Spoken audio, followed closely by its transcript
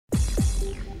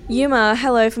Yuma,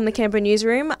 hello from the Canberra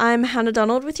newsroom. I'm Hannah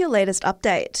Donald with your latest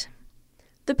update.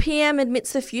 The PM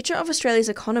admits the future of Australia's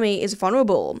economy is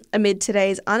vulnerable amid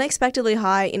today's unexpectedly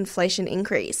high inflation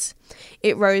increase.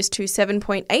 It rose to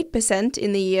 7.8%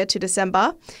 in the year to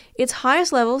December, its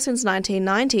highest level since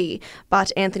 1990,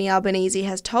 but Anthony Albanese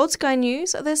has told Sky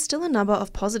News there's still a number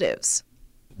of positives.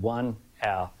 One,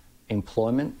 our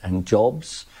employment and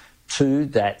jobs. Two,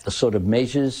 that the sort of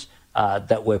measures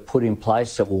that were put in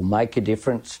place that will make a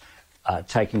difference,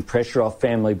 taking pressure off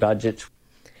family budgets.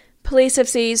 Police have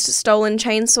seized stolen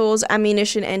chainsaws,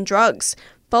 ammunition and drugs,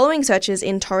 following searches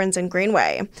in Torrens and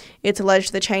Greenway. It's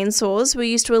alleged the chainsaws were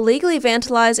used to illegally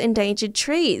vandalise endangered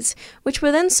trees, which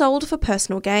were then sold for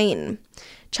personal gain.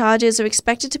 Charges are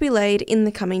expected to be laid in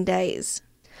the coming days.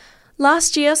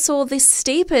 Last year saw the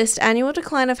steepest annual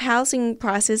decline of housing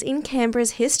prices in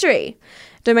Canberra's history.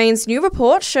 Domain's new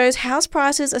report shows house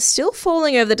prices are still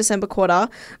falling over the December quarter,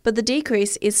 but the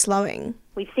decrease is slowing.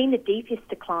 We've seen the deepest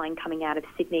decline coming out of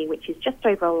Sydney, which is just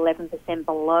over 11%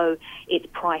 below its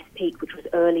price peak, which was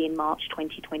early in March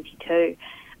 2022.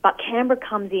 But Canberra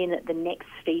comes in at the next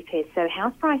steepest. So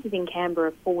house prices in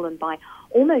Canberra have fallen by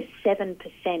almost 7%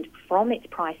 from its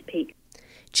price peak.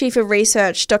 Chief of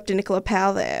Research, Dr. Nicola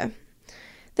Powell there.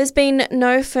 There's been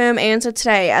no firm answer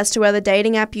today as to whether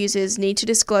dating app users need to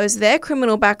disclose their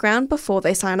criminal background before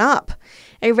they sign up.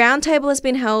 A roundtable has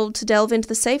been held to delve into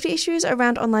the safety issues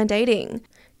around online dating.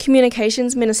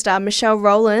 Communications Minister Michelle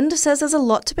Rowland says there's a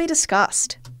lot to be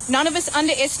discussed. None of us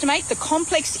underestimate the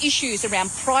complex issues around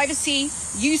privacy,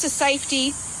 user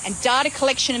safety, and data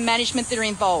collection and management that are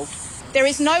involved. There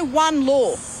is no one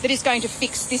law that is going to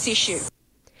fix this issue.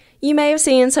 You may have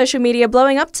seen social media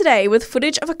blowing up today with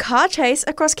footage of a car chase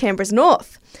across Canberra's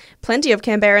north. Plenty of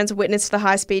Canberrans witnessed the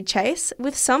high-speed chase,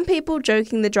 with some people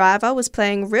joking the driver was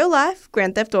playing real-life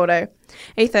Grand Theft Auto.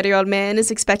 A 30-year-old man is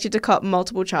expected to cop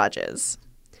multiple charges.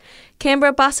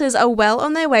 Canberra buses are well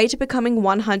on their way to becoming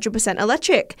 100%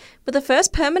 electric, with the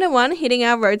first permanent one hitting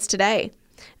our roads today.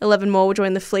 11 more will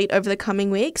join the fleet over the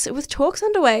coming weeks, with talks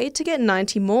underway to get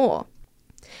 90 more.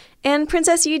 And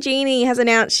Princess Eugenie has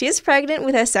announced she is pregnant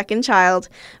with her second child.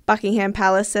 Buckingham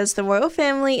Palace says the royal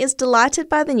family is delighted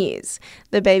by the news.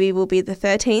 The baby will be the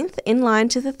 13th in line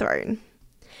to the throne.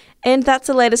 And that's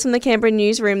the latest from the Canberra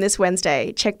newsroom this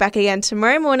Wednesday. Check back again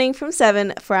tomorrow morning from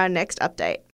 7 for our next update.